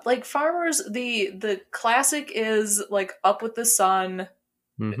thought. Like farmers, the classic is like up with the sun,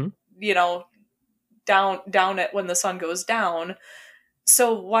 down at when the sun goes down.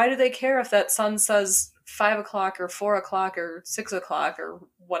 So why do they care if that sun says 5 o'clock or 4 o'clock or 6 o'clock or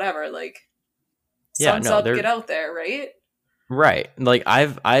whatever? Like, sun's up, get out there, right? Right. Like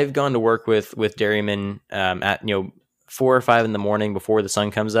I've gone to work with dairymen at 4 or 5 in the morning before the sun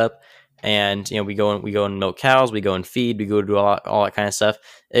comes up, and we go and milk cows, we go and feed, we go do all that kind of stuff.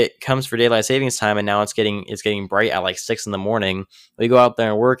 It comes for daylight savings time, and now it's getting bright at like 6 in the morning. We go out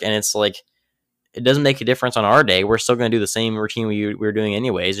there and work, and it's like it doesn't make a difference on our day. We're still going to do the same routine we were doing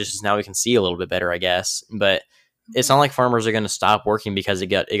anyways. Just now we can see a little bit better, I guess. But it's not like farmers are going to stop working because it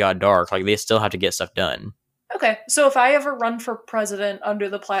got dark. Like they still have to get stuff done. Okay, so if I ever run for president under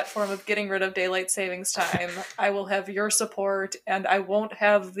the platform of getting rid of daylight savings time, I will have your support, and I won't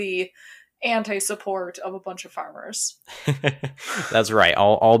have the anti-support of a bunch of farmers. That's right.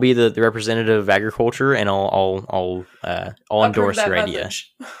 I'll be the representative of agriculture, and I'll endorse your idea.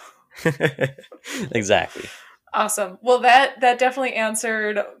 Exactly. Awesome. Well, that definitely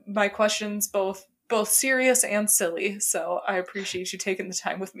answered my questions, both serious and silly. So I appreciate you taking the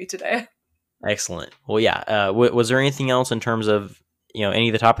time with me today. Excellent. Well, yeah. Was there anything else in terms of any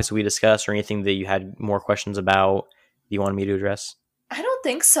of the topics we discussed, or anything that you had more questions about that you wanted me to address? I don't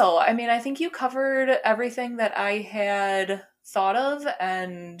think so. I mean, I think you covered everything that I had thought of,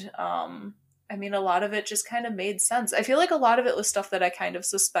 and I mean, a lot of it just kind of made sense. I feel like a lot of it was stuff that I kind of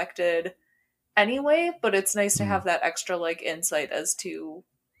suspected anyway, but it's nice to have that extra like insight as to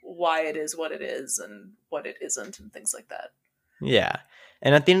why it is what it is and what it isn't and things like that. Yeah.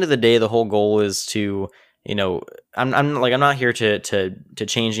 And at the end of the day, the whole goal is to, I'm not here to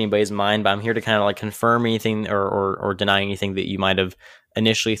change anybody's mind, but I'm here to kind of like confirm anything or deny anything that you might have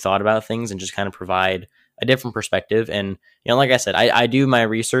initially thought about things, and just kind of provide a different perspective. And, like I said, I do my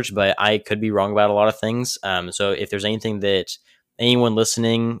research, but I could be wrong about a lot of things. So if there's anything that anyone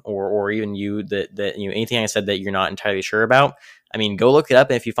listening or even you that anything I said that you're not entirely sure about, I mean, go look it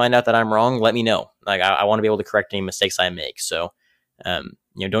up. And if you find out that I'm wrong, let me know. Like I want to be able to correct any mistakes I make. So,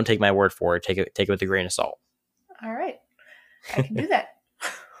 don't take my word for it. Take it with a grain of salt. All right. I can do that.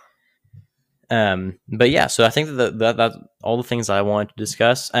 But yeah, so I think that's all the things I wanted to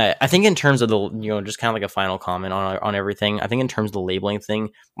discuss. I think in terms of the, just kind of like a final comment on everything, I think in terms of the labeling thing,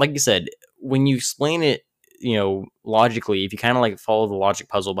 like you said, when you explain it, logically, if you kind of like follow the logic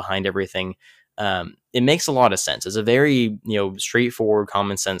puzzle behind everything, it makes a lot of sense. It's a very, straightforward,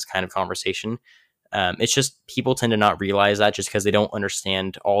 common sense kind of conversation. It's just people tend to not realize that just because they don't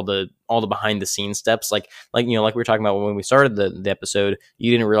understand all the behind the scenes steps. Like we were talking about when we started the episode,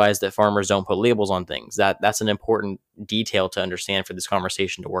 you didn't realize that farmers don't put labels on things. That's an important detail to understand for this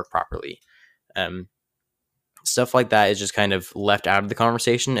conversation to work properly. Stuff like that is just kind of left out of the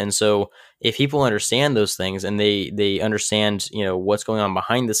conversation. And so if people understand those things and they understand, what's going on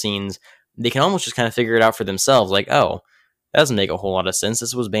behind the scenes, they can almost just kind of figure it out for themselves. Like, oh, that doesn't make a whole lot of sense.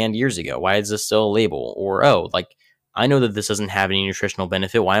 This was banned years ago. Why is this still a label? Or, oh, like, I know that this doesn't have any nutritional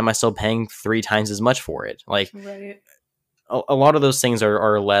benefit. Why am I still paying 3 times as much for it? Like, right. A lot of those things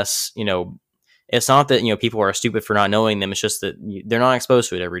are less, it's not that, people are stupid for not knowing them. It's just that they're not exposed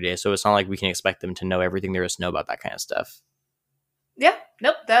to it every day. So it's not like we can expect them to know everything there is to know about that kind of stuff. Yeah,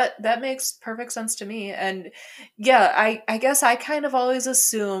 nope, that makes perfect sense to me. And yeah, I guess I kind of always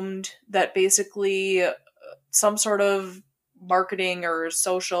assumed that basically some sort of marketing or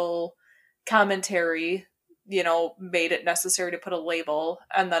social commentary, made it necessary to put a label,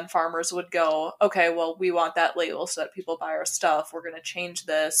 and then farmers would go, okay, well, we want that label so that people buy our stuff. We're going to change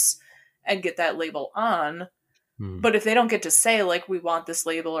this and get that label on. But if they don't get to say, like, we want this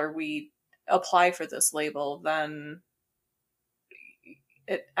label or we apply for this label, then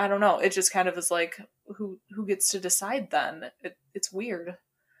I don't know. It just kind of is like, who gets to decide then? It's weird.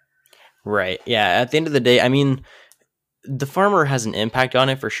 Right. Yeah. At the end of the day, I mean, the farmer has an impact on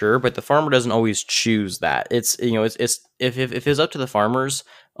it for sure, but the farmer doesn't always choose that. It's if it's up to the farmers,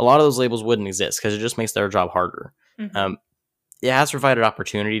 a lot of those labels wouldn't exist because it just makes their job harder. Mm-hmm. It has provided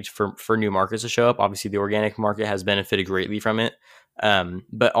opportunities for new markets to show up. Obviously, the organic market has benefited greatly from it.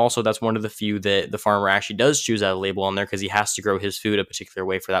 But also that's one of the few that the farmer actually does choose that label on there because he has to grow his food a particular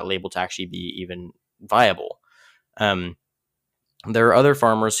way for that label to actually be even viable. There are other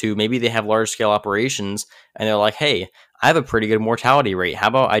farmers who maybe they have large scale operations and they're like, hey, I have a pretty good mortality rate. How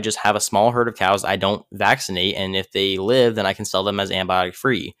about I just have a small herd of cows I don't vaccinate, and if they live, then I can sell them as antibiotic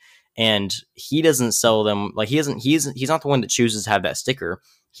free. And he doesn't sell them, like he's not the one that chooses to have that sticker.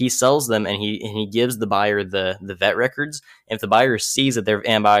 He sells them and he gives the buyer the vet records. And if the buyer sees that they're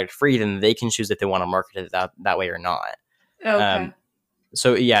antibiotic free, then they can choose if they want to market it that way or not. Okay.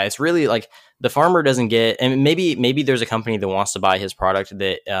 So yeah, it's really like the farmer doesn't get, and maybe there's a company that wants to buy his product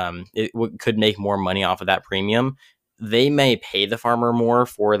that could make more money off of that premium. They may pay the farmer more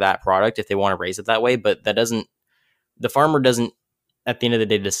for that product if they want to raise it that way, but the farmer doesn't at the end of the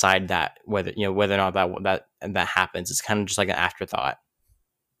day decide that whether or not that happens. It's kind of just like an afterthought.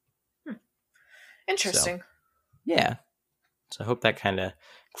 Interesting. So, yeah. So I hope that kind of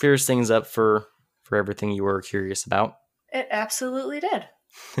clears things up for everything you were curious about. It absolutely did.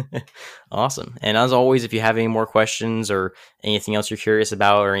 Awesome. And as always, if you have any more questions or anything else you're curious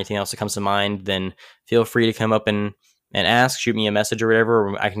about or anything else that comes to mind, then feel free to come up and and ask, shoot me a message or whatever.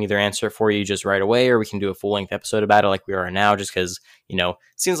 Or I can either answer it for you just right away, or we can do a full length episode about it like we are now, just because, it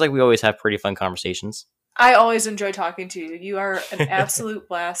seems like we always have pretty fun conversations. I always enjoy talking to you. You are an absolute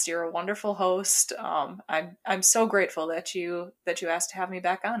blast. You're a wonderful host. I'm so grateful that you asked to have me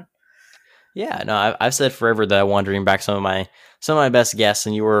back on. Yeah, no, I've said forever that I wanted to bring back some of my best guests,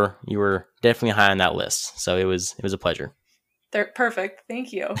 and you were definitely high on that list. So it was a pleasure. They're perfect.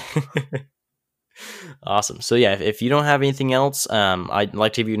 Thank you. Awesome. So yeah, if you don't have anything else, I'd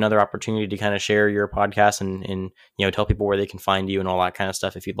like to give you another opportunity to kind of share your podcast and tell people where they can find you and all that kind of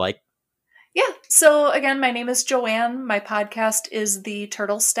stuff if you'd like. Yeah. So again, my name is Joanne. My podcast is The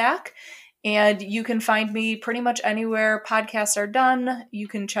Turtle Stack, and you can find me pretty much anywhere podcasts are done. You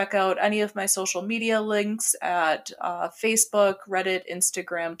can check out any of my social media links at Facebook, Reddit,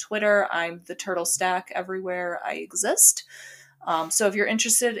 Instagram, Twitter. I'm The Turtle Stack everywhere I exist. So if you're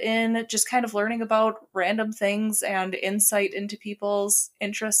interested in just kind of learning about random things and insight into people's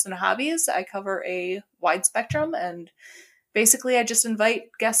interests and hobbies, I cover a wide spectrum, and basically I just invite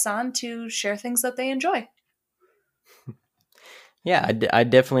guests on to share things that they enjoy. Yeah, I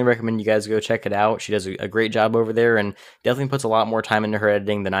definitely recommend you guys go check it out. She does a great job over there and definitely puts a lot more time into her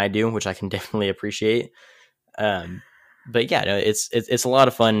editing than I do, which I can definitely appreciate. But yeah, no, it's a lot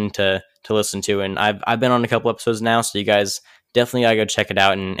of fun to listen to, and I've been on a couple episodes now, so you guys definitely gotta go check it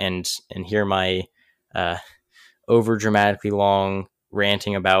out and hear my over dramatically long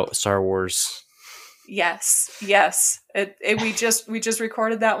ranting about Star Wars. Yes. We just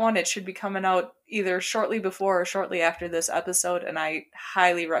recorded that one. It should be coming out either shortly before or shortly after this episode, and I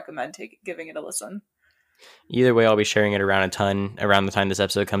highly recommend giving it a listen. Either way, I'll be sharing it around the time this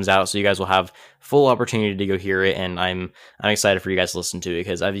episode comes out, so you guys will have full opportunity to go hear it, and I'm excited for you guys to listen to it,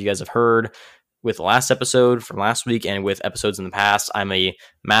 because as you guys have heard with the last episode from last week and with episodes in the past, I'm a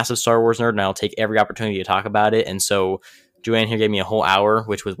massive Star Wars nerd, and I'll take every opportunity to talk about it, and so Joanne here gave me a whole hour,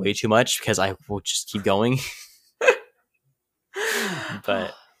 which was way too much because I will just keep going.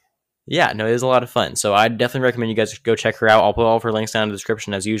 But yeah, no, it is a lot of fun. So I definitely recommend you guys go check her out. I'll put all of her links down in the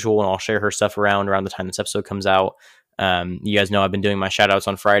description as usual, and I'll share her stuff around the time this episode comes out. You guys know I've been doing my shout outs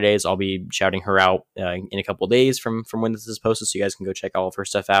on Fridays. I'll be shouting her out in a couple of days from when this is posted, so you guys can go check all of her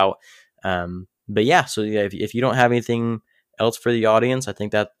stuff out. But yeah, so yeah, if you don't have anything else for the audience, I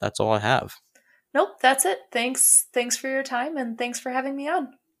think that's all I have. Nope, that's it. Thanks for your time, and thanks for having me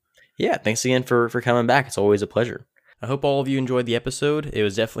on. Yeah, thanks again for coming back. It's always a pleasure. I hope all of you enjoyed the episode. It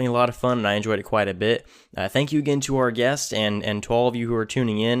was definitely a lot of fun, and I enjoyed it quite a bit. Thank you again to our guest and to all of you who are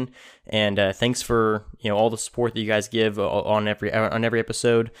tuning in. And thanks for all the support that you guys give on every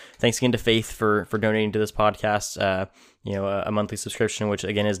episode. Thanks again to Faith for donating to this podcast. A monthly subscription, which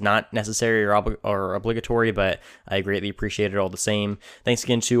again is not necessary or obligatory, but I greatly appreciate it all the same. Thanks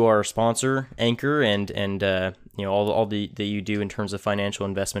again to our sponsor, Anchor, and all that you do in terms of financial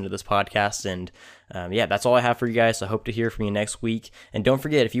investment of this podcast. And yeah, that's all I have for you guys. So I hope to hear from you next week. And don't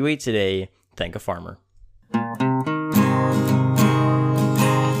forget, if you ate today, thank a farmer.